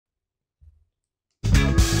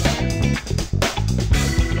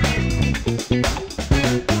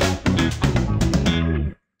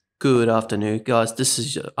Good afternoon, guys.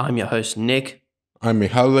 I'm your host Nick, I'm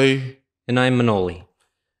Mihaly. And I'm Manoli.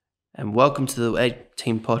 and welcome to the Egg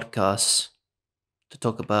Team Podcast to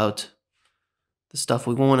talk about the stuff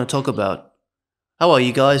we want to talk about. How are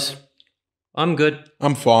you guys? I'm good.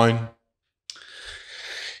 I'm fine.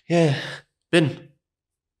 Yeah, the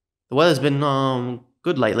weather's been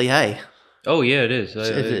good lately. Hey, Oh yeah, it is.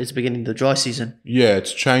 it's beginning the dry season. Yeah,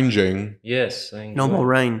 it's changing. Yes. No more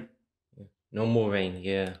rain. No more rain.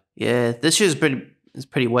 Yeah. Yeah, this year's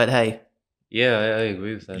pretty wet. Hey, Yeah, I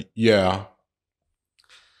agree with that. Yeah.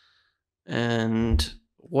 and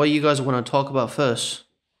what you guys want to talk about first?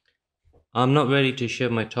 I'm not ready to share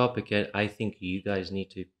my topic yet. I think you guys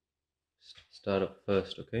need to start up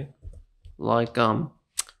first, okay? Like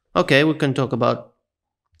okay, we can talk about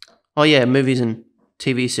movies and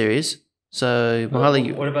TV series. So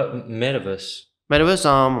Mahali, What about Metaverse?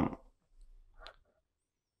 Metaverse.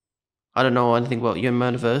 I don't know anything about your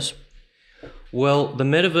Metaverse. Well, the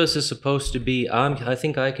Metaverse is supposed to be. I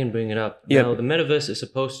think I can bring it up. Yep. Now, the Metaverse is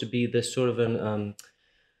supposed to be this sort of an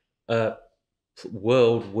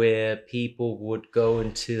world where people would go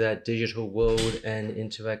into that digital world and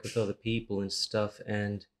interact with other people and stuff,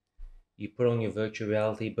 and you put on your virtual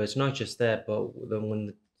reality. But it's not just that, but then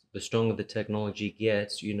when the stronger the technology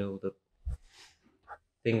gets, the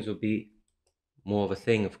things will be more of a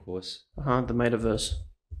thing, of course. The Metaverse.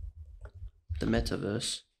 The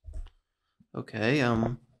Metaverse. Okay.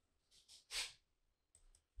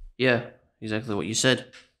 Yeah, exactly what you said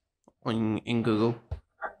in Google.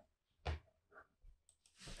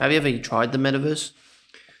 Have you ever tried the Metaverse?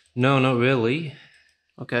 No, not really.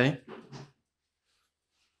 Okay.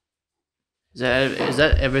 Is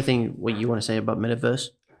that everything what you want to say about Metaverse?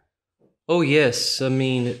 Oh yes, I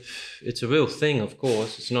mean it's a real thing, of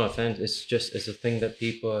course. It's not a fan. It's a thing that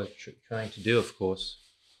people are trying to do, of course.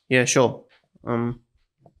 Yeah, sure.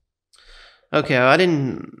 Okay, I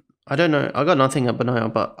don't know. I got nothing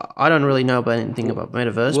about but I don't really know about anything about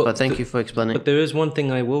Metaverse. Well, but thank you for explaining. But there is one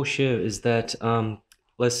thing I will share is that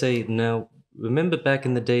let's say now, remember back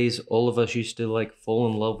in the days, all of us used to like fall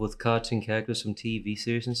in love with cartoon characters from TV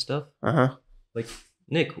series and stuff. Like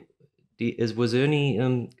Nick, was there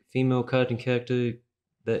any female cartoon character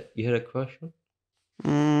that you had a crush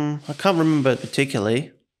on? I can't remember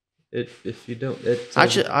particularly. If you don't, I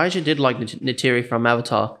actually did like Neytiri from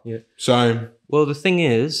Avatar. yeah. Same. Well, the thing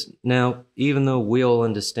is, now, even though we all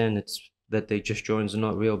understand that they just drawings are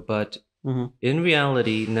not real, but in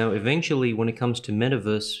reality, now, eventually, when it comes to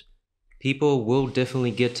Metaverse, people will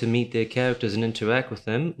definitely get to meet their characters and interact with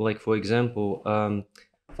them. Like, for example,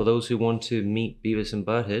 for those who want to meet Beavis and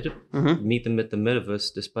Butthead, meet them at the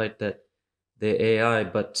Metaverse, despite that they're AI,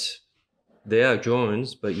 but they are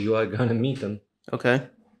drawings, but you are going to meet them. Okay.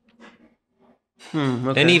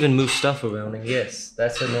 Okay. And even move stuff around. And yes,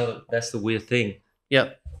 that's the weird thing.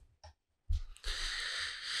 Yep.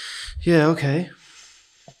 Yeah. Okay.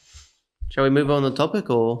 Shall we move on the topic,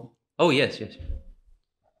 or? Oh yes.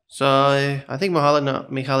 So I think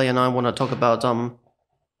Mihaly and I want to talk about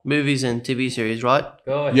movies and TV series, right?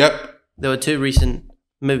 Go ahead. Yep. There were two recent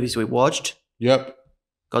movies we watched: Yep.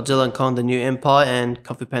 Godzilla and Kong: The New Empire and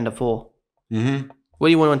Kung Fu Panda 4. What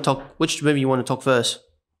do you want to talk? Which movie you want to talk first?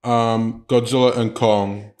 Godzilla and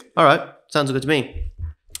Kong. All right, sounds good to me.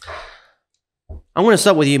 I'm going to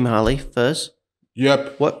start with you, Mihaly, first.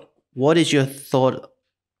 Yep. What is your thought?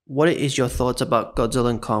 What is your thoughts about Godzilla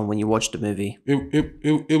and Kong when you watched the movie?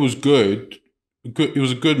 It was good. It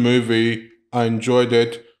was a good movie. I enjoyed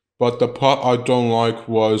it, but the part I don't like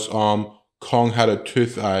was Kong had a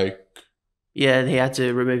toothache. Yeah, he had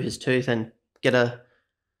to remove his tooth and get a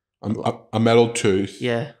metal tooth.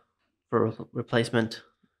 for a replacement.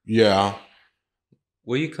 Yeah.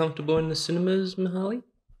 Were you comfortable in the cinemas, Mihaly?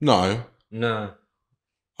 No. No.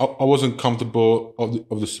 I wasn't comfortable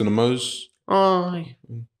of the cinemas. Oh,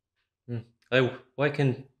 Why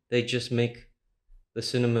can they just make the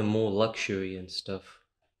cinema more luxury and stuff?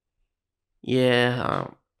 yeah.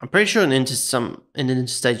 I'm pretty sure in the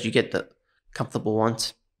interstate you get the comfortable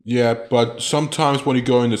ones. Yeah, but sometimes when you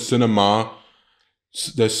go in the cinema,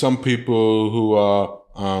 there's some people who are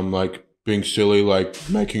like being silly, like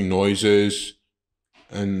making noises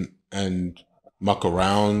and muck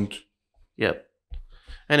around. Yep.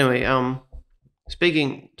 Anyway,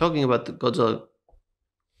 talking about the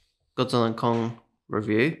Godzilla and Kong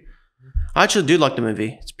review, I actually do like the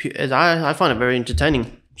movie. I find it very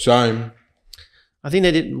entertaining. Same. I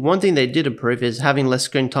think one thing they did improve is having less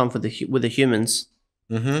screen time with the humans.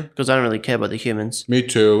 Because I don't really care about the humans. Me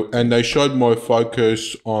too. And they showed more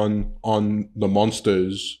focus on the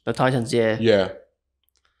monsters. The Titans, yeah. Yeah.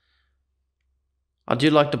 I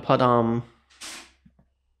do like the part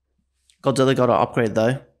Godzilla got an upgrade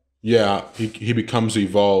though. Yeah, he becomes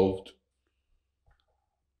evolved.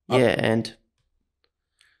 Yeah, and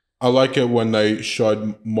I like it when they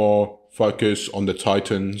showed more focus on the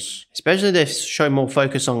Titans. especially they show more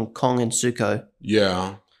focus on Kong and Zuko.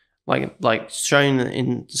 Yeah. Like shown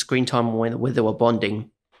in the screen time where they were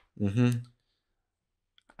bonding. Mm-hmm.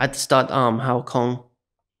 At the start, how Kong.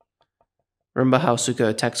 Remember how Zuko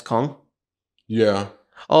attacks Kong? Yeah.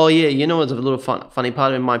 Oh yeah, you know what's a little funny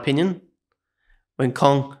part in my opinion? When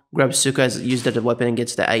Kong grabs Zuko as used as a weapon and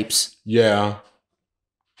gets the apes. Yeah.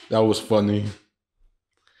 That was funny.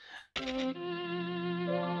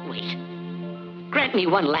 Wait. Grant me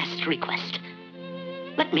one last request.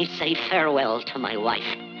 Let me say farewell to my wife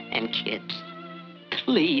and kids.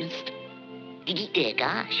 Please.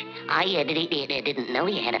 Gosh, I didn't know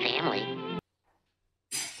you had a family.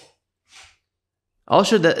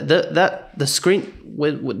 Also, the screen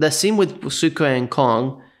with the scene with Zuko and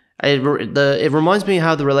Kong, it reminds me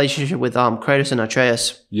how the relationship with Kratos and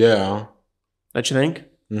Atreus. Yeah. Don't you think?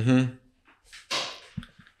 Mm-hmm.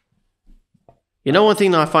 You know, one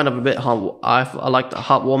thing that I find a bit I like the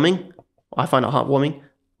heartwarming. I find it heartwarming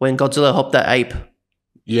when Godzilla helped that ape,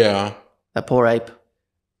 Yeah. that poor ape.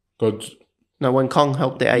 God. No, when Kong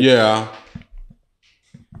helped the ape. Yeah.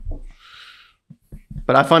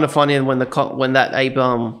 But I find it funny when that ape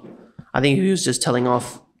I think he was just telling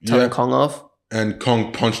Kong off. And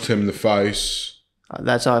Kong punched him in the face.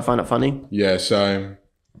 That's how I find it funny. Yeah, same.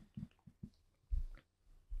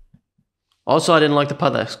 Also, I didn't like the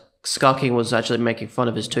part that Scar King was actually making fun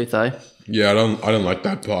of his tooth though, Yeah, I don't like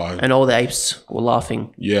that part. and all the apes were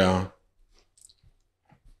laughing. Yeah.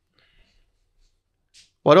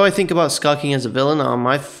 What do I think about Scar King as a villain?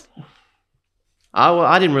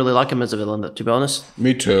 I didn't really like him as a villain, to be honest.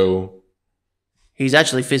 Me too. He's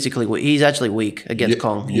actually weak against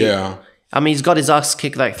Kong. Yeah. I mean, he's got his ass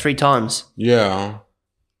kicked like 3 times. Yeah.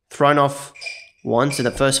 Thrown off once in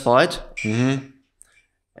the first fight. Mm-hmm.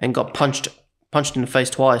 And got punched in the face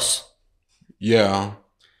twice. Yeah.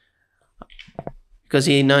 Because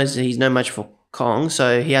he knows he's no match for Kong,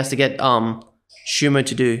 so he has to get Shumo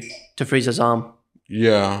to freeze his arm.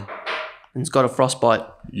 Yeah. And he's got a frostbite.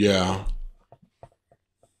 Yeah.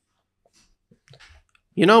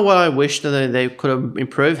 You know what I wish that they could have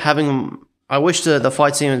improved? I wish the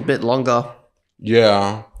fight scene was a bit longer.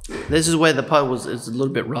 Yeah. This is where the part is a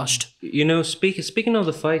little bit rushed. You know, speaking of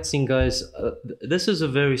the fight scene, guys, this is a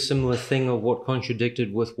very similar thing of what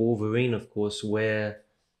contradicted with Wolverine, of course, where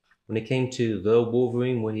when it came to the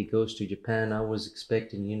Wolverine, when he goes to Japan, I was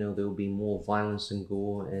expecting, there would be more violence and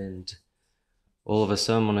gore, and all of a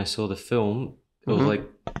sudden when I saw the film, it was like,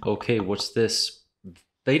 okay, what's this?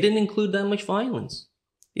 They didn't include that much violence.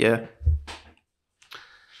 Yeah.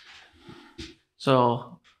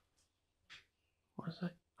 So, what is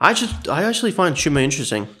that? I actually find Shuma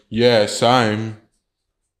interesting Yeah, same.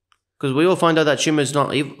 because we all find out that Shuma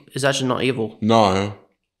is actually not evil. No.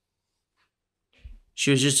 She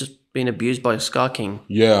was just being abused by Scar King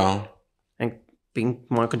Yeah. and being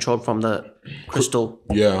mind controlled from the crystal,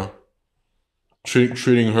 Yeah.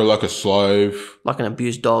 Treating her like a slave. like an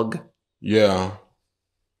abused dog. Yeah.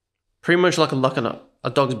 Pretty much like a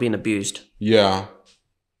dog's being abused Yeah.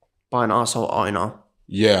 by an asshole owner.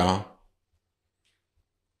 Yeah.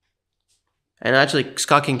 And actually,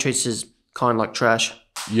 Scar King treats his kind like trash.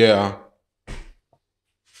 Yeah.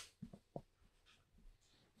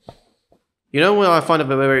 You know what I find it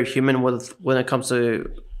very human when it comes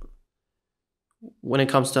to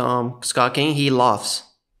Scar King? He laughs.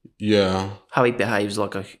 Yeah. How he behaves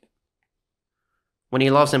when he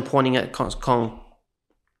laughs and pointing at Kong.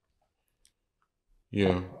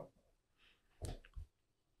 Yeah.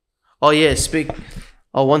 Oh yeah,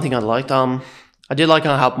 one thing I liked. I did like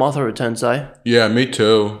how Mothra returns though. Yeah, me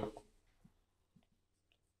too.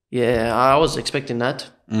 Yeah, I was expecting that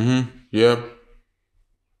Mm-hmm. Yep.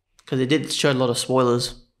 because it did show a lot of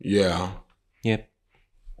spoilers. Yeah. Yep.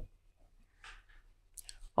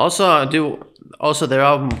 Also, there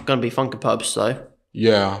are going to be Funko Pops though.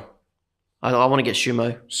 Yeah. I want to get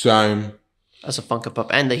Shumo Same. as a Funko Pop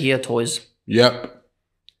and the Here toys, Yep.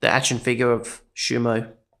 the action figure of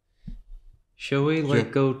Shumo. Shall we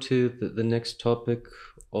go to the next topic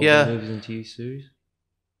of Yeah. the movies and TV series?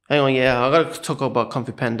 Hang on, yeah, I got to talk about Kung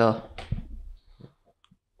Fu Panda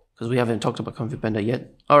because we haven't talked about Kung Fu Panda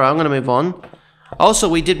yet. All right, I'm going to move on. Also,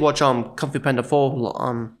 we did watch Kung Fu Panda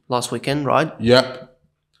 4 last weekend, right? Yep.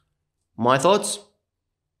 My thoughts?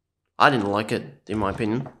 I didn't like it, in my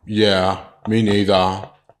opinion. Yeah. Me neither.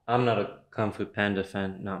 I'm not a Kung Fu Panda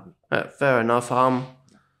fan. No. Fair enough.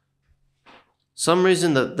 Some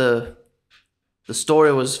reason that the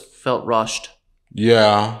story felt rushed.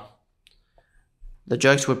 Yeah. the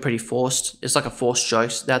jokes were pretty forced. It's like a forced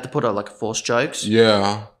jokes. They had to put out like forced jokes.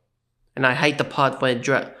 Yeah. And I hate the part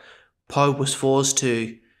where Poe was forced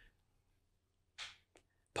to.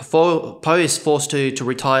 Poe is forced to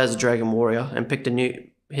retire as a Dragon Warrior and picked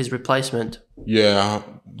his replacement. Yeah.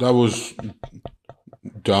 That was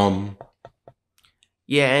dumb.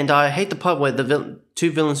 Yeah, and I hate the part where the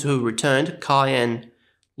two villains who returned, Kai and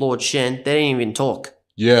Lord Shen, they didn't even talk.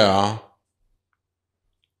 Yeah.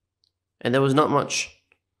 And there was not much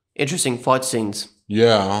interesting fight scenes.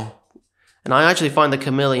 Yeah. And I actually find the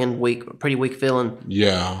Chameleon pretty weak villain.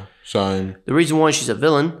 Yeah. Same. The reason why she's a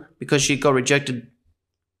villain, because she got rejected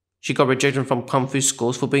from Kung Fu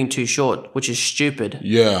schools for being too short, which is stupid.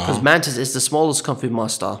 Yeah. Because Mantis is the smallest Kung Fu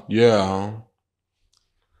master. Yeah.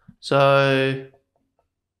 So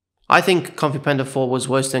I think Kung Fu Panda 4 was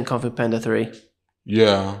worse than Kung Fu Panda 3.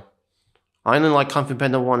 Yeah. I only like Kung Fu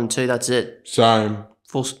Panda 1 and 2, that's it. Same.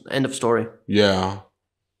 Full end of story. Yeah.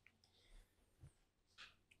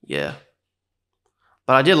 Yeah.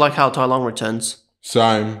 But I did like how Tai Long returns.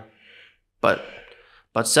 Same. But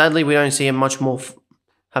sadly, we don't see him much more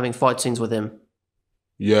having fight scenes with him.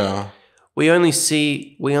 Yeah. We only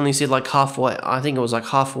see like halfway. I think it was like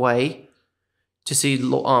halfway to see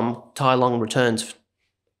Tai Long returns.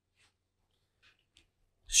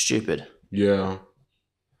 Stupid. Yeah.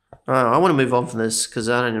 I want to move on from this because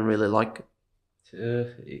I don't really like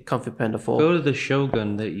Kung Fu Panda 4. Go to the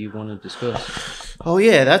Shogun that you want to discuss. Oh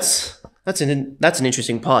yeah, that's an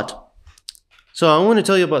interesting part. So I want to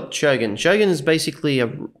tell you about Shogun. Shogun is basically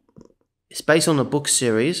it's based on a book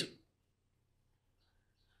series,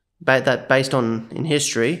 based on in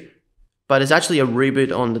history, but it's actually a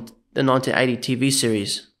reboot on the 1980 TV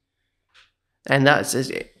series, and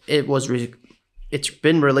it's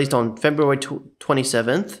been released on February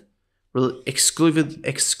 27th,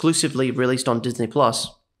 exclusively released on Disney Plus.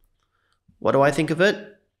 What do I think of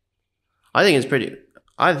it? I think it's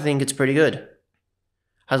pretty good.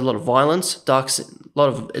 Has a lot of violence,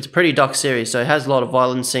 it's a pretty dark series, so it has a lot of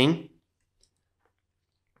violence scene.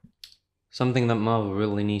 Something that Marvel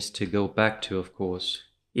really needs to go back to, of course.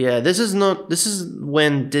 Yeah, this is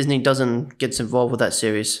when Disney doesn't get involved with that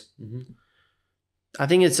series. Mm-hmm. I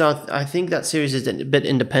think that series is a bit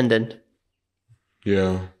independent.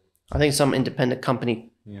 Yeah. I think some independent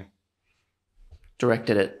company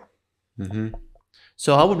directed it. Mm-hmm.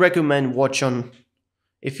 So I would recommend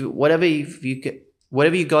whatever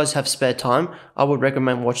you guys have spare time, I would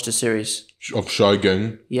recommend watch the series. Of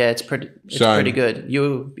Shogun. Yeah, it's pretty good.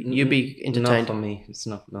 You'll be entertained. Not for me. It's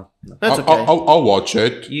not. That's okay. I'll watch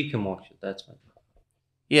it. You can watch it. That's fine.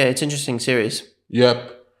 Yeah, it's an interesting series.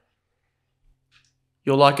 Yep.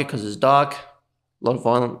 You'll like it because it's dark, a lot of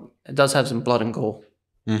violence. It does have some blood and gore.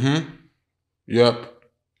 Mm-hmm. Yep.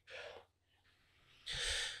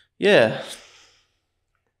 Yeah.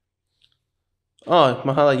 Oh,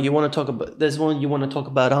 Mahala, you want to talk about? There's one you want to talk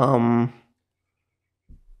about.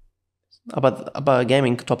 About a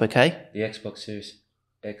gaming topic, hey? The Xbox Series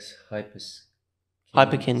X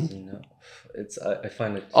Hyperkin. You know, I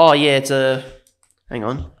find it. Oh yeah, it's a. Hang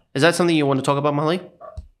on. Is that something you want to talk about, Molly?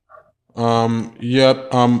 Yep.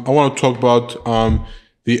 I want to talk about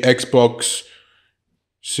the Xbox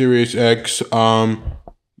Series X. Hang on.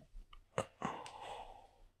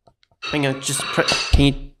 Can you just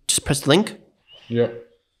press the link? Yep.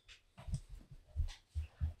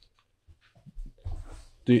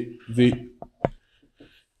 The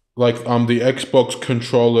Xbox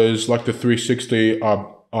controllers, like the 360,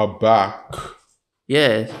 are back.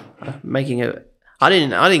 Yeah, making it.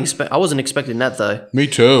 I wasn't expecting that though. Me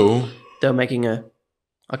too. They're making a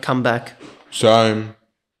comeback. Same.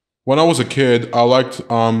 When I was a kid, I liked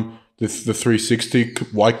the 360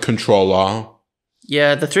 white controller.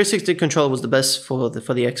 Yeah, the 360 controller was the best for the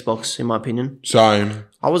Xbox, in my opinion. Same.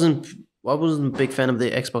 I wasn't a big fan of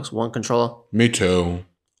the Xbox One controller Me too.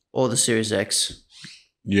 or the Series X.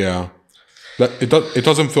 Yeah. It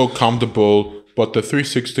doesn't feel comfortable, but the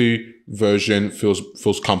 360 version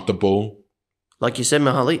feels comfortable. Like you said,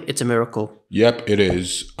 Mahali, it's a miracle. Yep, it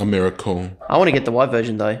is a miracle. I want to get the white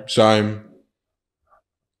version though, Same.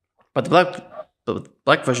 but the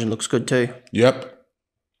black version looks good too. Yep.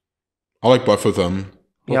 I like both of them.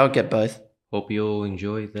 Yeah, I'll get both. Hope you all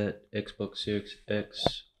enjoy that Xbox Series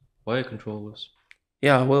X wire controllers.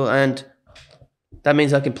 Yeah, I will, and that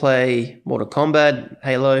means I can play Mortal Kombat,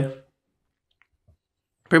 Halo,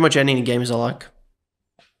 pretty much any games I like.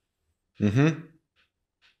 Mm-hmm.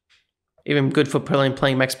 Even good for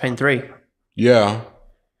playing Max Payne 3. Yeah.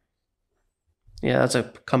 Yeah, that's a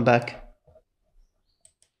comeback.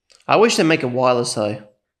 I wish they make it wireless though,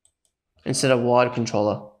 instead of wired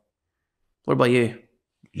controller. What about you?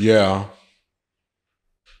 Yeah.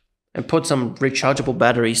 and put some rechargeable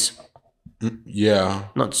batteries, Yeah,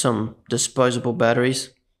 not some disposable batteries.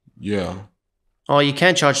 yeah, Oh, you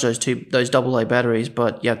can charge those AA batteries,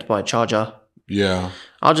 but you have to buy a charger. yeah.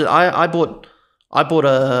 I bought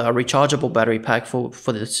a rechargeable battery pack for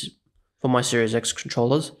my Series X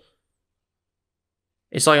controllers.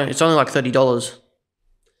 It's only like $30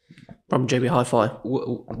 from JB Hi-Fi.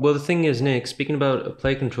 Well, the thing is, Nick, speaking about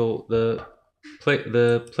play control, the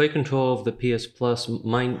play control of the PS Plus, the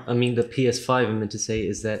PS5, I meant to say,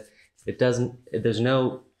 is that there's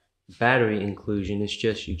no battery inclusion. It's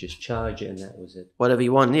just you just charge it and that was it. Whatever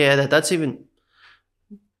you want. Yeah, that's even.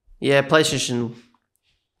 Yeah, PlayStation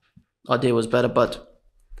idea was better, but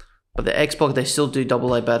the Xbox, they still do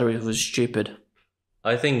AA batteries, was stupid.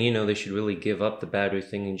 I think they should really give up the battery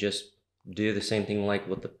thing and just do the same thing like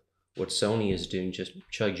what Sony is doing. Just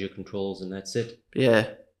charge your controls and that's it. Yeah.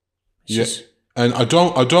 Yes. And I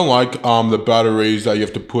don't like the batteries that you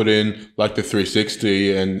have to put in like the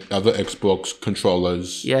 360 and other Xbox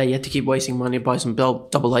controllers. Yeah, you have to keep wasting money to buy some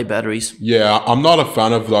AA batteries. Yeah, I'm not a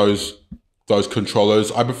fan of those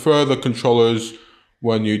controllers. I prefer the controllers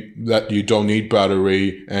when you don't need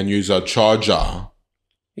battery and use a charger.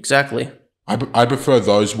 Exactly. I prefer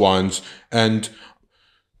those ones, and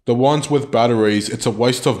the ones with batteries, it's a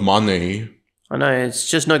waste of money. I know, it's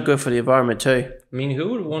just not good for the environment too. I mean, who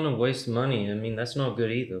would want to waste money? I mean, that's not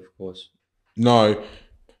good either, of course. No,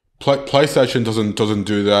 PlayStation doesn't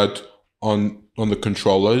do that on the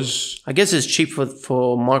controllers. I guess it's cheap for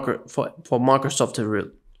Microsoft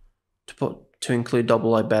to include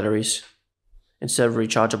AA batteries instead of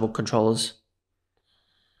rechargeable controllers.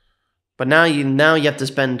 But now you have to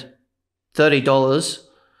spend $30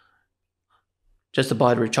 just to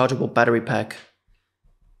buy a rechargeable battery pack.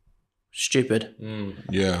 Stupid.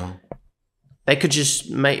 Yeah. They could just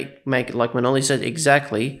make it like Manoli said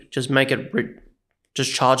exactly. Just make it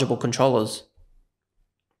just chargeable controllers.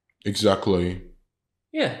 Exactly.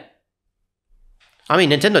 Yeah. I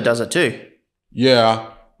mean, Nintendo does it too.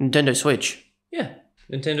 Yeah. Nintendo Switch. Yeah.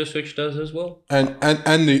 Nintendo Switch does as well. And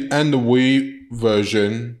the Wii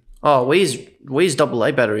version. Oh, Wii's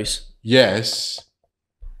AA batteries. Yes.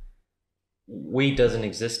 Wii doesn't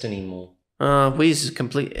exist anymore. Wii's is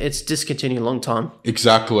complete. It's discontinued a long time.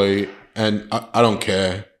 Exactly. And I don't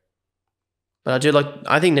care. But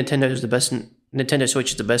I think Nintendo is the best. Nintendo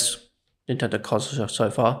Switch is the best Nintendo console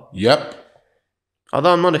so far. Yep.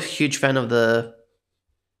 Although I'm not a huge fan of the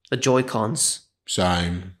Joy-Cons.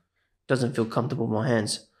 Same. Doesn't feel comfortable in my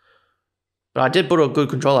hands. But I did put a good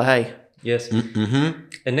controller, hey. Yes. Mm-hmm.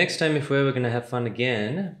 And next time, if we're ever going to have fun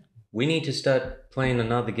again, we need to start playing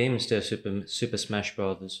another game instead of Super Smash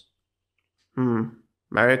Brothers.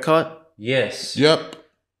 Mario Kart? Yes. Yep.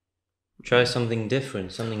 Try something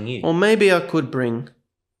different, something new. Or maybe I could bring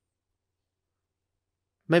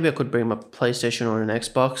my PlayStation or an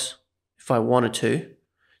Xbox if I wanted to,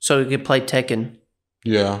 so we could play Tekken.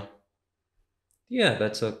 Yeah. Yeah,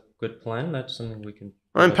 that's a good plan. That's something we can.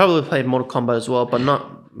 I'd probably play Mortal Kombat as well, but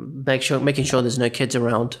not making sure there's no kids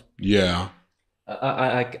around. Yeah.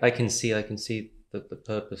 I can see the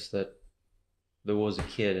purpose that there was a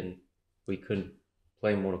kid and we couldn't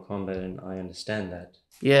play Mortal Kombat, and I understand that.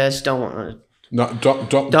 Yeah, I just don't want to.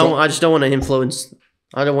 No, I just don't want to influence.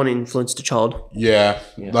 I don't want to influence the child. Yeah.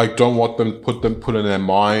 Like don't want them put in their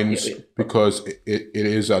minds because it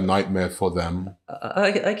is a nightmare for them.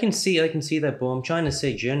 I can see that, but I'm trying to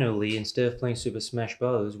say generally, instead of playing Super Smash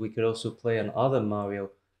Bros., we could also play on other Mario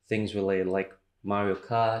things related, like Mario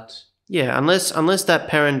Kart. Yeah, unless that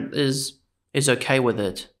parent is okay with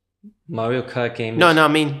it. Mario Kart game. No, I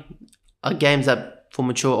mean, games that for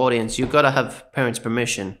mature audience, you've got to have parents'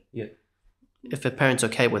 permission. Yeah. If a parent's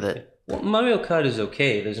okay with it. Well, Mario Kart is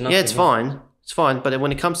okay. There's nothing. Yeah, it's fine. It's fine. But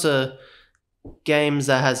when it comes to games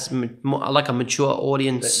that has like a mature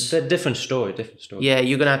audience, They're different story. Yeah,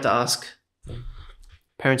 you're gonna have to ask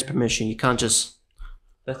parents' permission. You can't just.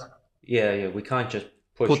 We can't just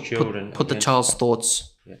push children. Put the child's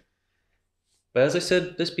thoughts. Yeah. But as I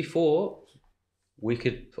said this before, we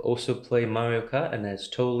could also play Mario Kart, and that's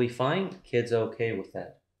totally fine. Kids are okay with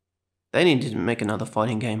that. They need to make another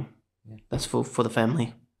fighting game. Yeah. That's for the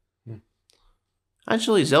family.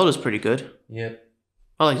 Actually, Zelda's pretty good. Yep.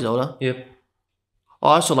 I like Zelda. Yep.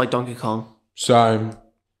 I also like Donkey Kong. Same.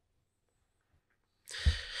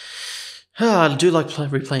 I do like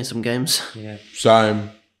replaying some games. Yeah.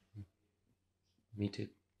 Same. Me too.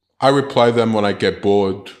 I replay them when I get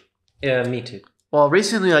bored. Yeah, me too. Well,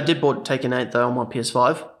 recently I did bought Taken 8 though on my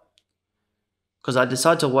PS5. Because I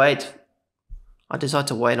decided to wait.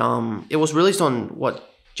 It was released on,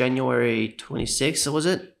 January 26th, was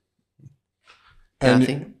it? And I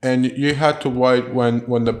think. and you had to wait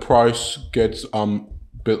when the price gets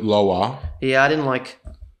bit lower. Yeah, I didn't like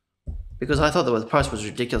because I thought the price was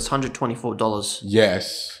ridiculous, $124,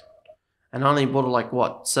 Yes. and I only bought it like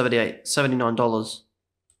what, $79.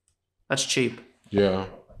 That's cheap. Yeah.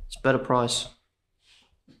 It's a better price.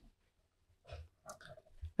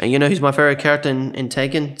 And you know who's my favorite character in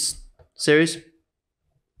Taken series?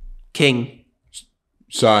 King.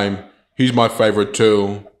 Same. He's my favorite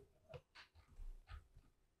too.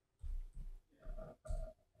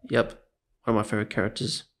 Yep, one of my favorite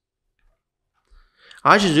characters.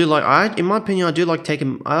 I actually do like. In my opinion, I do like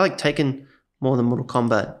Taken. I like Taken more than Mortal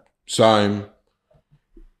Kombat. Same.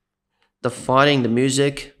 The fighting, the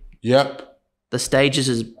music, Yep. the stages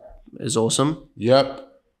is awesome. Yep.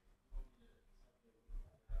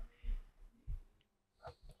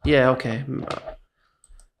 Yeah, okay.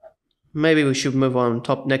 Maybe we should move on.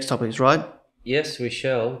 Next topics, right? Yes, we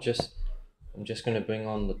shall. I'm just going to bring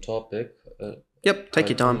on the topic. Yep, take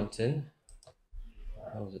your time. Comment in.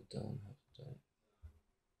 How's it done?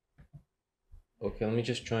 Okay, let me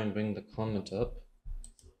just try and bring the comment up.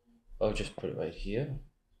 I'll just put it right here.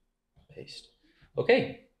 Paste.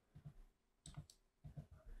 Okay.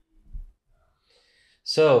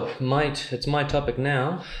 So, it's my topic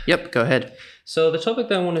now. Yep, go ahead. So the topic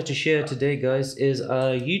that I wanted to share today, guys, is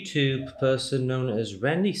a YouTube person known as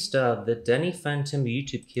Randy Starr, the Danny Phantom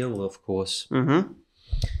YouTube killer, of course. Mm-hmm.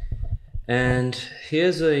 And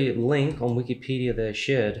here's a link on Wikipedia that I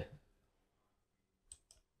shared.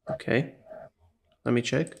 Okay. Let me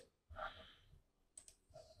check.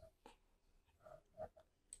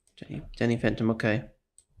 Danny Phantom, okay.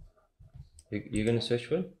 You're going to search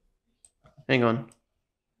for it? Hang on.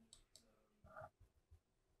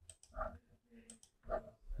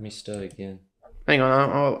 Let me start again. Hang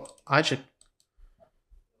on, I should...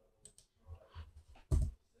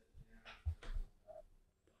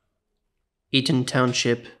 Eaton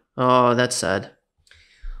Township. Oh, that's sad.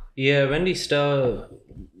 Yeah, Randy Starr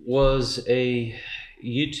was a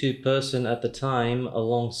YouTube person at the time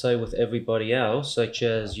alongside with everybody else, such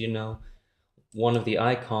as, you know, one of the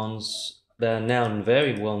icons that are now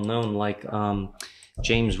very well known, like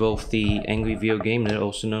James Rolfe, the Angry Video Gamer,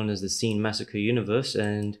 also known as the Scene Massacre Universe,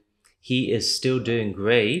 and he is still doing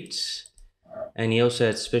great. And he also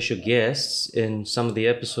had special guests in some of the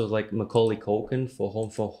episodes, like Macaulay Culkin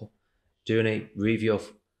for doing a review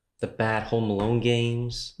of the bad Home Alone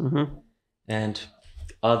games, and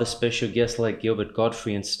other special guests like Gilbert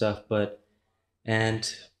Godfrey and stuff.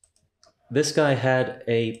 And this guy had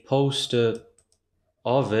a poster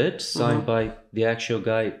of it signed by the actual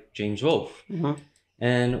guy, James Rolfe.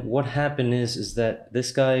 And what happened is that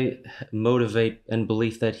this guy motivate and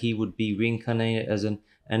believed that he would be reincarnated as an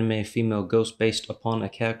anime female ghost based upon a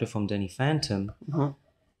character from Danny Phantom.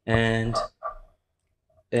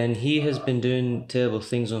 And he has been doing terrible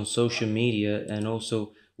things on social media, and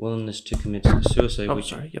also willingness to commit suicide.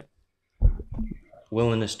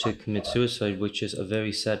 Willingness to commit suicide, which is a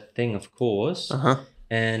very sad thing, of course.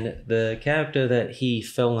 And the character that he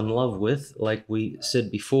fell in love with, like we said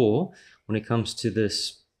before, when it comes to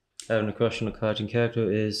this having a crush on a cartoon character,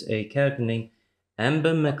 is a character named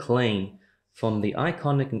Amber McLean from a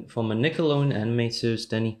Nickelodeon animated series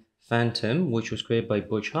Danny Phantom, which was created by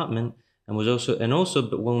Butch Hartman, and was also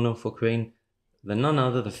well known for creating none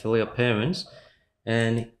other the Fairly Odd Parents.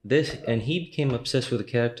 And he became obsessed with the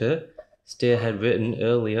character. Stair had written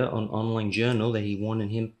earlier on online journal that he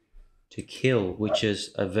wanted him to kill, which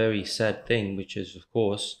is a very sad thing, which is, of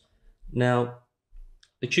course. Now,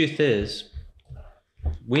 the truth is,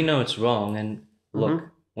 we know it's wrong, and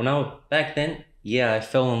look, back then, yeah, I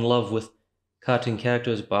fell in love with cartoon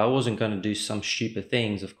characters, but I wasn't going to do some stupid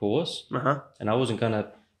things, of course, and I wasn't going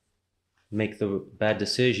to make the bad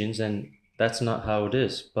decisions, and that's not how it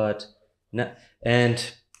is.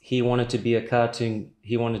 And he wanted to be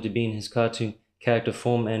in his cartoon character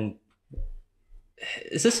form. And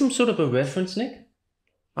is this some sort of a reference, Nick?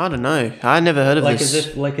 I don't know. I never heard of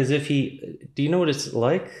this. As if he. Do you know what it's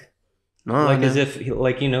like? No. As if,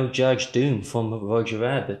 Judge Doom from Roger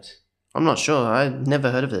Rabbit. I'm not sure. I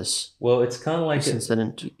never heard of this. Well, it's kind of like this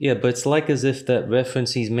incident. Yeah, but it's like as if that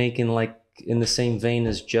reference he's making, like in the same vein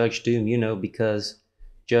as Judge Doom, because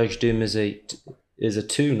Judge Doom is a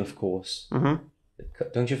tune, of course.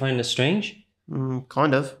 Don't you find it strange?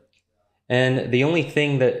 Kind of. And the only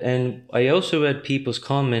thing and I also read people's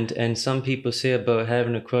comment, and some people say about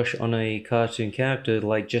having a crush on a cartoon character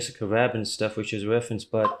like Jessica Rabbit and stuff, which is a reference.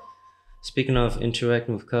 But speaking of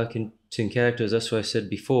interacting with cartoon characters, that's what I said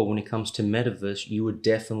before. When it comes to Metaverse, you would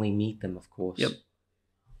definitely meet them, of course. Yep.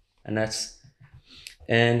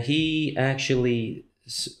 And he actually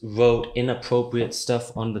wrote inappropriate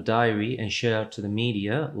stuff on the diary and shared out to the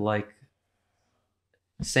media, like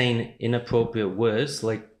saying inappropriate words,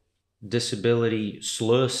 like disability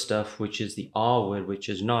slur stuff, which is the R word, which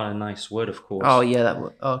is not a nice word, of course. Oh yeah, that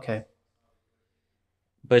one. Okay.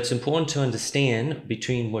 But it's important to understand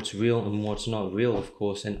between what's real and what's not real, of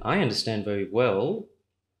course. And I understand very well.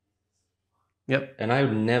 Yep. And I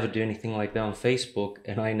would never do anything like that on Facebook,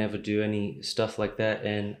 and I never do any stuff like that.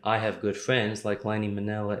 And I have good friends like Lainey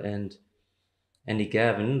Manella and Andy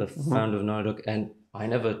Gavin, the founder of Narduk,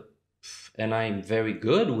 and I'm very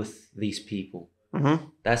good with these people. Mm-hmm.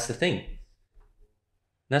 That's the thing.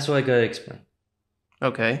 That's what I gotta explain.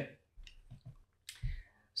 Okay.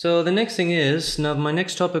 So the next thing is, now my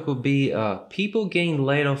next topic will be people getting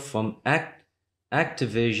laid off from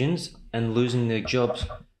Activisions and losing their jobs.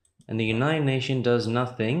 And the United Nations does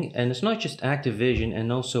nothing. And it's not just Activision, and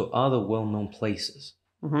also other well-known places.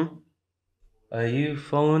 Mm-hmm. Are you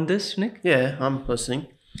following this, Nick? Yeah, I'm listening.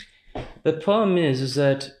 The problem is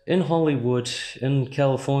that in Hollywood, in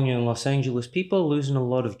California, and Los Angeles, people are losing a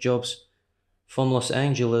lot of jobs from Los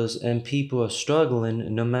Angeles, and people are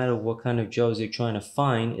struggling no matter what kind of jobs they're trying to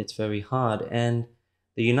find. It's very hard. And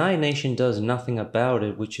the United Nations does nothing about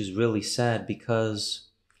it, which is really sad, because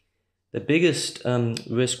the biggest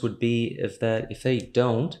risk would be if they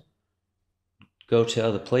don't go to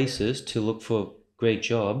other places to look for a great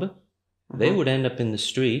job, they would end up in the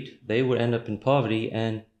street, they would end up in poverty.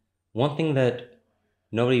 And one thing that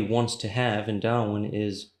nobody wants to have in Darwin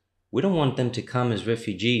is we don't want them to come as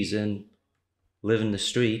refugees and live in the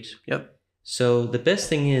street. Yep. So the best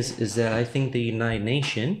thing is that I think the United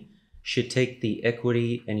Nations should take the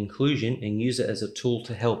equity and inclusion and use it as a tool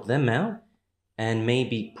to help them out, and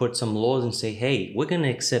maybe put some laws and say, hey, we're going to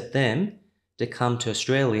accept them to come to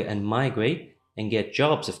Australia and migrate and get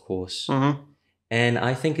jobs, of course. Mm-hmm. And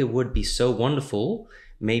I think it would be so wonderful.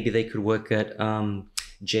 Maybe they could work at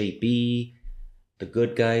JB, the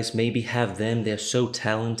good guys, maybe have them. They're so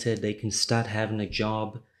talented. They can start having a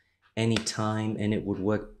job anytime, and it would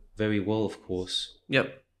work very well, of course.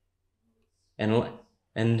 Yep. And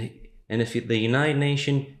if the United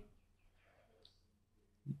Nations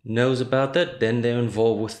knows about that, then they're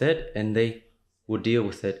involved with it and they will deal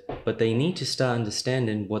with it. But they need to start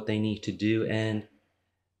understanding what they need to do. And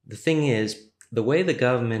the thing is, the way the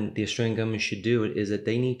Australian government should do it is that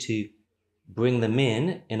they need to bring them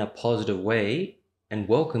in a positive way and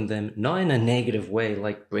welcome them, not in a negative way,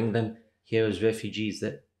 like bring them here as refugees.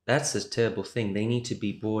 That's a terrible thing. They need to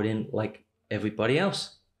be brought in like everybody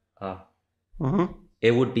else.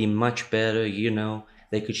 It would be much better,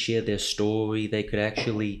 they could share their story. They could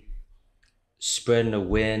actually spread an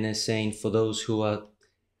awareness, saying for those who are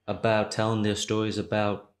about telling their stories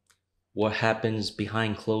about what happens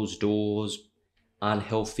behind closed doors,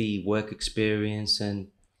 unhealthy work experience, and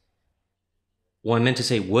I meant to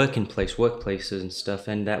say workplaces and stuff,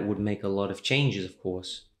 and that would make a lot of changes, of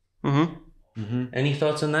course. Any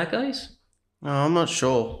thoughts on that, guys? No, I'm not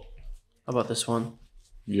sure about this one.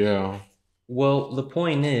 Yeah. Well, the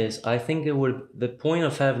point is, I think the point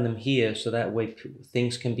of having them here, so that way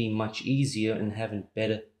things can be much easier and having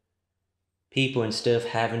better people instead of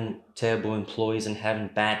having terrible employees and having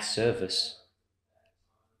bad service.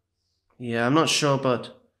 Yeah, I'm not sure,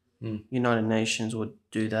 but United Nations would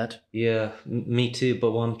do that. Yeah, me too.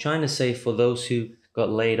 But what I'm trying to say, for those who got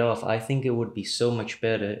laid off, I think it would be so much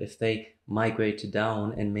better if they migrate to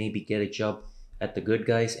Darwin and maybe get a job at the Good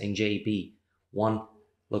Guys and JB. One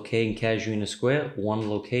located in Casuarina Square, one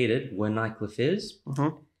located where Nightcliff is.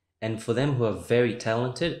 And for them who are very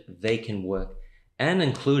talented, they can work. And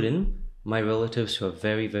including my relatives who are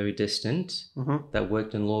very, very distant, that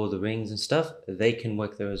worked in Lord of the Rings and stuff, they can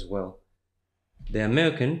work there as well. They're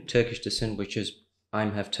American, Turkish descent, which is,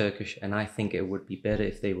 I'm half Turkish, and I think it would be better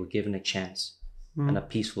if they were given a chance and a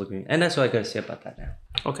peaceful agreement. And that's what I got to say about that now.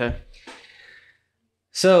 Okay.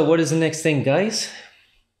 So what is the next thing, guys?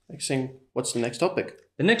 Next thing, what's the next topic?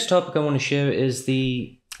 The next topic I want to share is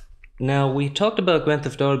now we talked about Grand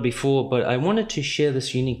Theft Auto before, but I wanted to share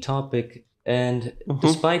this unique topic. And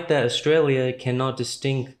despite that, Australia cannot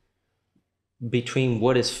distinguish between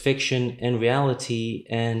what is fiction and reality.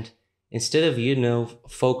 And instead of,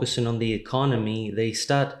 focusing on the economy, they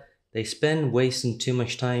spend wasting too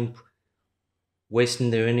much time,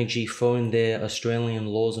 wasting their energy, throwing their Australian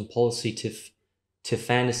laws and policy to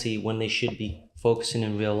fantasy when they should be focusing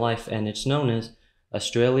in real life. And it's known as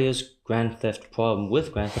Australia's Grand Theft problem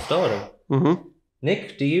with Grand Theft Auto.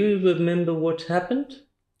 Nick, do you remember what happened?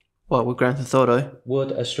 What, with Grand Theft Auto?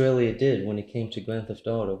 What Australia did when it came to Grand Theft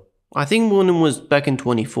Auto? I think when it was back in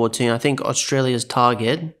 2014, I think Australia's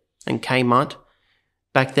Target and Kmart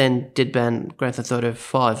back then did ban Grand Theft Auto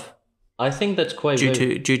 5 I think that's quite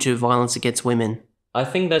due to violence against women. I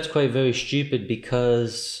think that's quite very stupid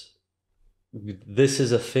because this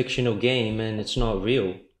is a fictional game and it's not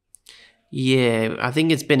real. Yeah, I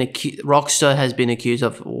think it's been Rockstar has been accused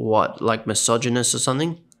of what, like misogynist or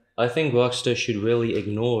something. I think Rockstar should really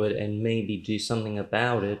ignore it and maybe do something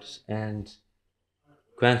about it. And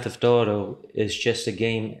Grand Theft Auto is just a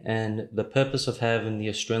game, and the purpose of having the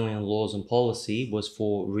Australian laws and policy was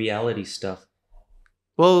for reality stuff.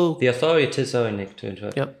 Well, The authoritism, sorry Nick to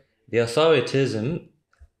interrupt. Yep. The authoritism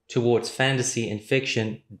towards fantasy and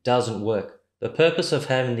fiction doesn't work. The purpose of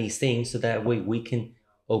having these things so that way we can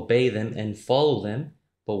obey them and follow them.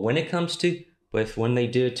 But when it comes to, when they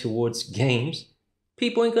do it towards games,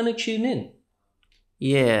 people ain't gonna tune in.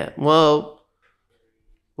 yeah. Well,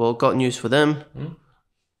 got news for them.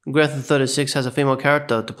 Grand Theft Auto 6 has a female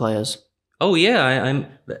character to play as. Oh yeah,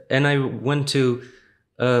 I went to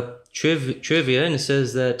trivia and it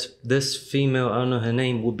says that this female, I don't know her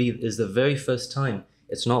name, is the very first time.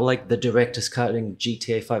 It's not like the director's cut in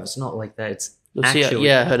GTA 5. It's not like that. It's Lucia, actually,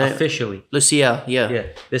 yeah, her name- officially. Lucia, yeah. Yeah,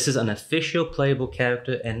 this is an official playable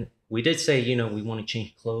character, and we did say, we want to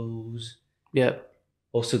change clothes. Yeah.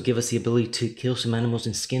 Also give us the ability to kill some animals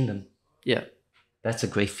and skin them. Yeah. That's a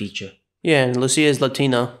great feature. Yeah, and Lucia is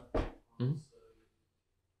Latina.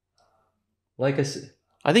 Like I said,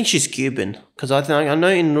 I think she's Cuban because I know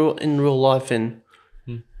in real life in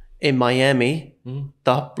Miami,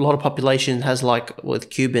 a lot of population has like with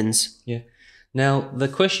Cubans. yeah. Now the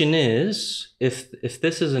question is, if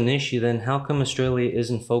this is an issue, then how come Australia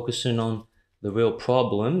isn't focusing on the real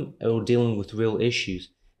problem or dealing with real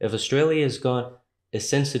issues? If Australia is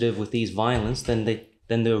sensitive with these violence, then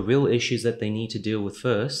there are real issues that they need to deal with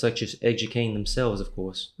first, such as educating themselves, of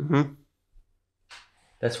course. Mm-hmm.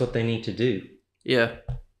 That's what they need to do. Yeah.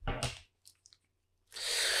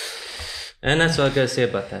 And that's what I gotta say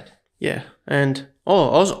about that. Yeah, and I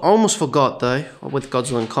almost forgot though with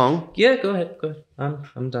Godzilla and Kong. Yeah, go ahead.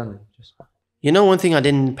 I'm done. Just... You know, one thing I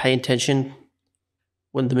didn't pay attention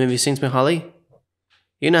when the movie Sings Me Holly.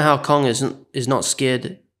 You know how Kong is not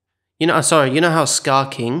scared. You know how Scar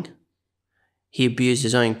King, he abused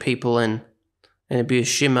his own people and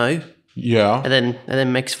abused Shimo, Yeah. and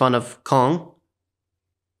then makes fun of Kong.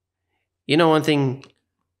 You know one thing.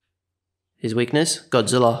 His weakness,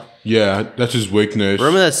 Godzilla. Yeah, that's his weakness.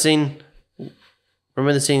 Remember that scene?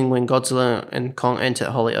 Remember the scene when Godzilla and Kong enter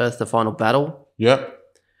Holy Earth, the final battle? Yep.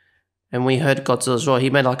 And we heard Godzilla's roar. He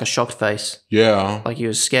made like a shocked face, Yeah. like he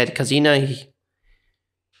was scared because he knew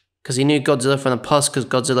Godzilla from the past because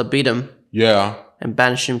Godzilla beat him Yeah. and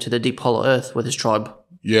banished him to the deep Hollow Earth with his tribe.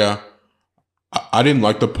 Yeah. I didn't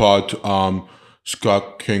like the part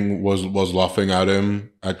Scott King was laughing at him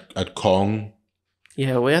at Kong.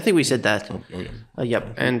 Yeah, I think we said that. Oh, yeah.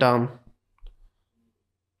 Yep, and oh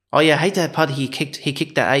yeah, I hate that part. He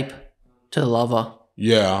kicked that ape to the lava.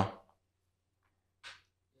 Yeah.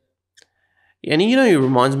 And you know who he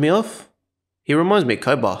reminds me of? He reminds me of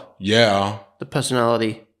Koba, Yeah. the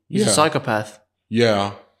personality. He's a Yeah. psychopath.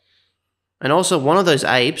 Yeah. And also, one of those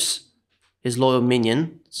apes, his loyal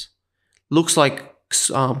minions, looks like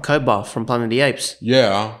Koba from Planet of the Apes.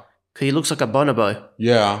 Yeah. 'Cause he looks like a bonobo.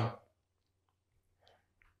 Yeah.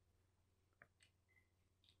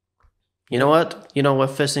 You know what? You know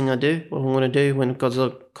what first thing I do? What I'm going to do when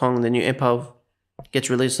Godzilla Kong, the New Empire, gets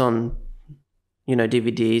released on,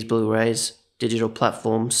 DVDs, Blu-rays, digital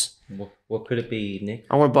platforms. What could it be, Nick?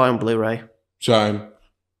 I want to buy on Blu-ray. Same.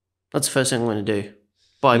 That's the first thing I'm going to do.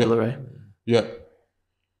 Buy Yeah. Blu-ray. Yep.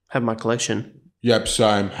 Have my collection. Yep.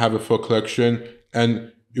 Same. Have it for collection,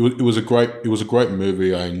 and it was a great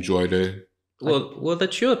movie. I enjoyed it. Well,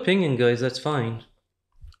 that's your opinion, guys. That's fine.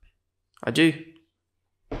 I do.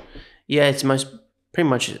 Yeah, it's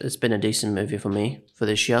been a decent movie for me for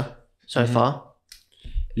this year so far.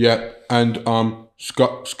 Yeah, and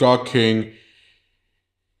Scott King,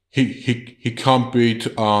 he can't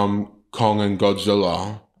beat Kong and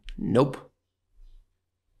Godzilla. Nope.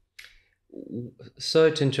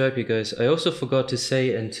 Sorry to interrupt you guys. I also forgot to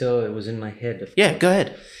say until it was in my head. Yeah, go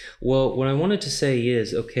ahead. Well, what I wanted to say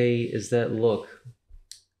is that look,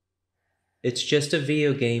 it's just a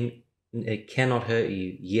video game. It cannot hurt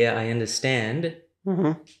you. Yeah, I understand.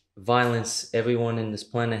 Mm-hmm. Violence, everyone in this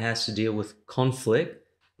planet has to deal with conflict,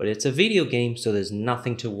 but it's a video game, so there's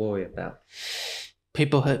nothing to worry about.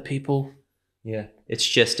 People hurt people. Yeah, it's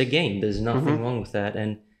just a game. There's nothing wrong with that.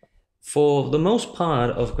 And for the most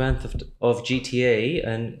part of GTA,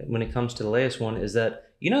 and when it comes to the latest one, is that,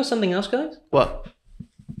 something else, guys? What?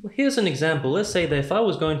 Well, here's an example. Let's say that if I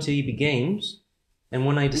was going to EB Games, and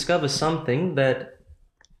when I discover something that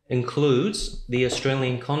includes the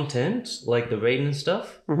Australian content, like the raid and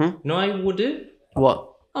stuff, Mm-hmm. you know what I would do? What?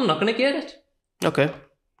 I'm not going to get it. Okay.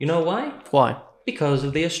 You know why? Why? Because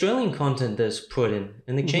of the Australian content that's put in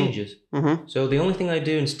and the changes. Mm-hmm. So the only thing I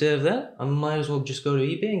do instead of that, I might as well just go to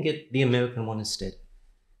eBay and get the American one instead.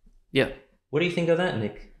 Yeah. What do you think of that,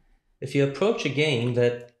 Nick? If you approach a game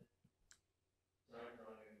that,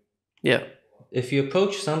 Yeah. if you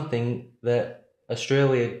approach something that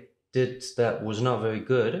Australia did that was not very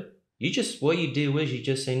good, what you do is you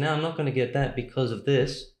just say, no, I'm not going to get that because of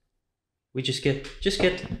this. We just get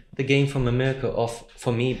the game from America off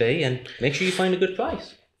from eBay and make sure you find a good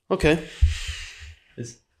price. Okay.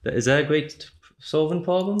 Is that a great solving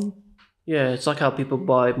problem? Yeah, it's like how people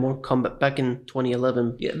buy Mortal Kombat back in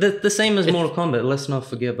 2011. Yeah, the same as Mortal Kombat. Let's not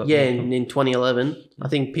forget about Yeah, Mortal Kombat. in 2011, I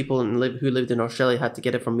think people who lived in Australia had to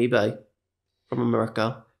get it from eBay, from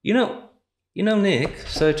America. You know, Nick,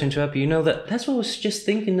 sorry to interrupt you, that's what I was just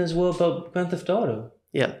thinking as well about Grand Theft Auto.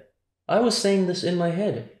 Yeah. I was saying this in my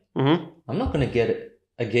head. Mm-hmm. I'm not going to get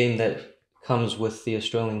a game that comes with the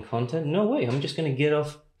Australian content. No way. I'm just going to get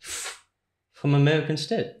off from America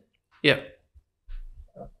instead. Yeah.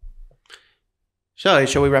 So,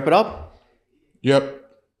 shall we wrap it up? Yep.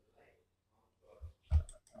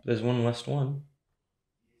 There's one last one.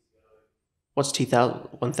 What's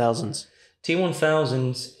T1000s?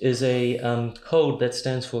 T1000s is a code that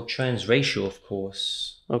stands for transracial, of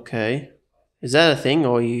course. Okay. Is that a thing,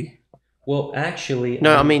 or you? Well, actually...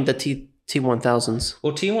 No, I mean the T1000s.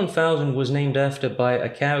 Well, T1000 was named after by a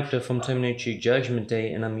character from Terminator Judgment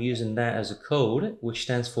Day, and I'm using that as a code, which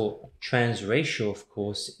stands for transracial, of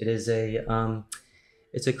course. It is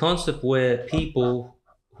it's a concept where people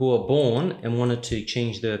who are born and wanted to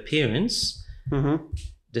change their appearance, Mm-hmm.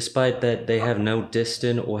 despite that they have no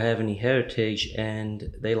descent or have any heritage,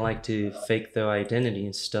 and they like to fake their identity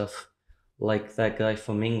and stuff, like that guy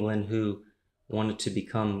from England who wanted to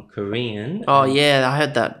become Korean. Oh yeah, I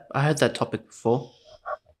heard that. I heard that topic before.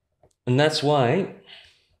 And that's why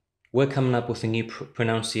we're coming up with a new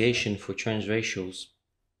pronunciation for transracials.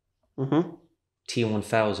 Mm-hmm.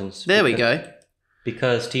 T1000s. There we go.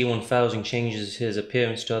 Because T1000 changes his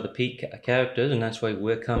appearance to other characters, and that's why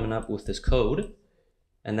we're coming up with this code.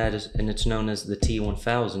 And it's known as the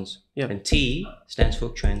T1000s. Yeah. And T stands for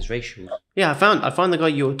transracials. Yeah, I found the guy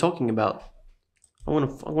you were talking about. I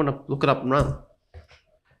wanna look it up and run.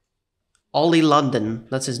 Ollie London.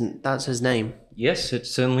 That's his name. Yes, it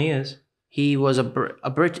certainly is. He was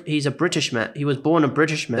he's a British man. He was born a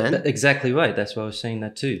British man, Exactly right. That's why I was saying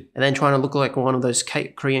that too. and then trying to look like one of those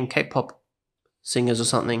Korean K-pop singers or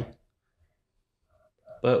something.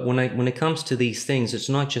 But when it comes to these things, it's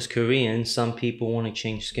not just Korean. Some people want to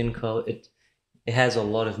change skin color. It has a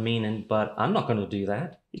lot of meaning, but I'm not going to do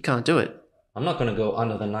that. You can't do it. I'm not going to go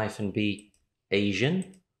under the knife and be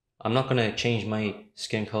Asian. I'm not going to change my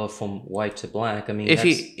skin color from white to black. I mean,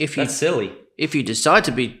 that's silly. If you decide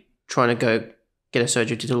to be trying to go get a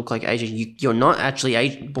surgery to look like Asian, you're not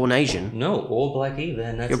actually born Asian. No, or black either,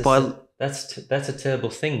 and that's a terrible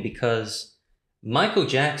thing, because Michael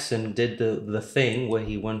Jackson did the thing where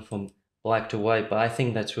he went from black to white, but I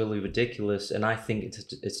think that's really ridiculous, and I think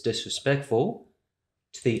it's disrespectful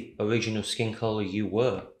to the original skin color you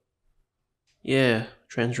were. Yeah,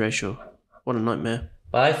 transracial. What a nightmare.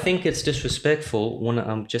 But I think it's disrespectful, when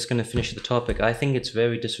I'm just going to finish the topic, I think it's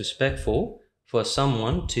very disrespectful for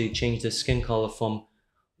someone to change their skin color from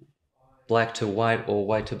black to white or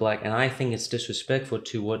white to black, and I think it's disrespectful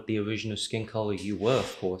to what the original skin color you were,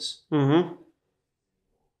 of course. Mm-hmm.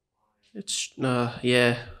 It's,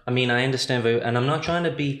 yeah. I mean, I understand and I'm not trying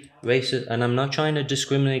to be racist, and I'm not trying to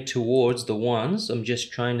discriminate towards the ones, I'm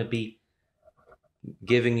just trying to be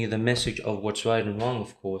giving you the message of what's right and wrong,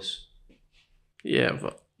 of course. Yeah,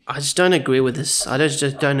 but I just don't agree with this. I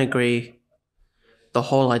just don't agree the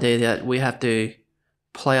whole idea that we have to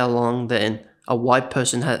play along that a white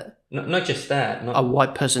person Not just that. a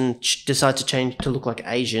white person decides to change to look like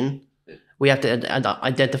Asian. We have to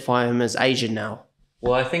identify him as Asian now.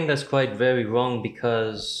 Well, I think that's quite very wrong,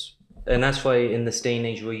 because, and that's why in this day and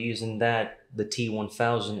age we're using the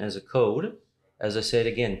T1000 as a code. As I said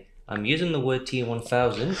again, I'm using the word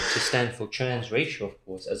T1000 to stand for transracial, of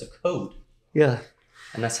course, as a code. Yeah.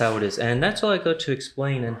 And that's how it is. And that's all I got to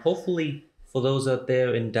explain. And hopefully for those out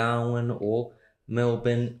there in Darwin or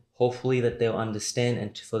Melbourne, hopefully that they'll understand,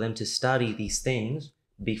 and for them to study these things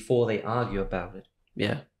before they argue about it.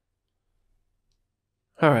 Yeah.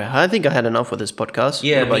 All right. I think I had enough with this podcast.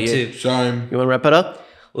 Yeah, What about me you? too. Same. You want to wrap it up?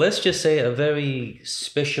 Let's just say a very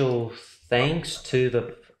special thanks to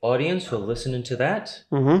the audience for listening to that,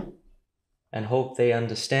 Mm-hmm. and hope they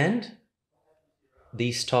understand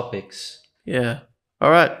these topics. Yeah. All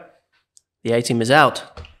right. The A team is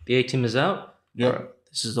out. The A team is out. Yeah.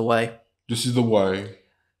 This is the way. This is the way.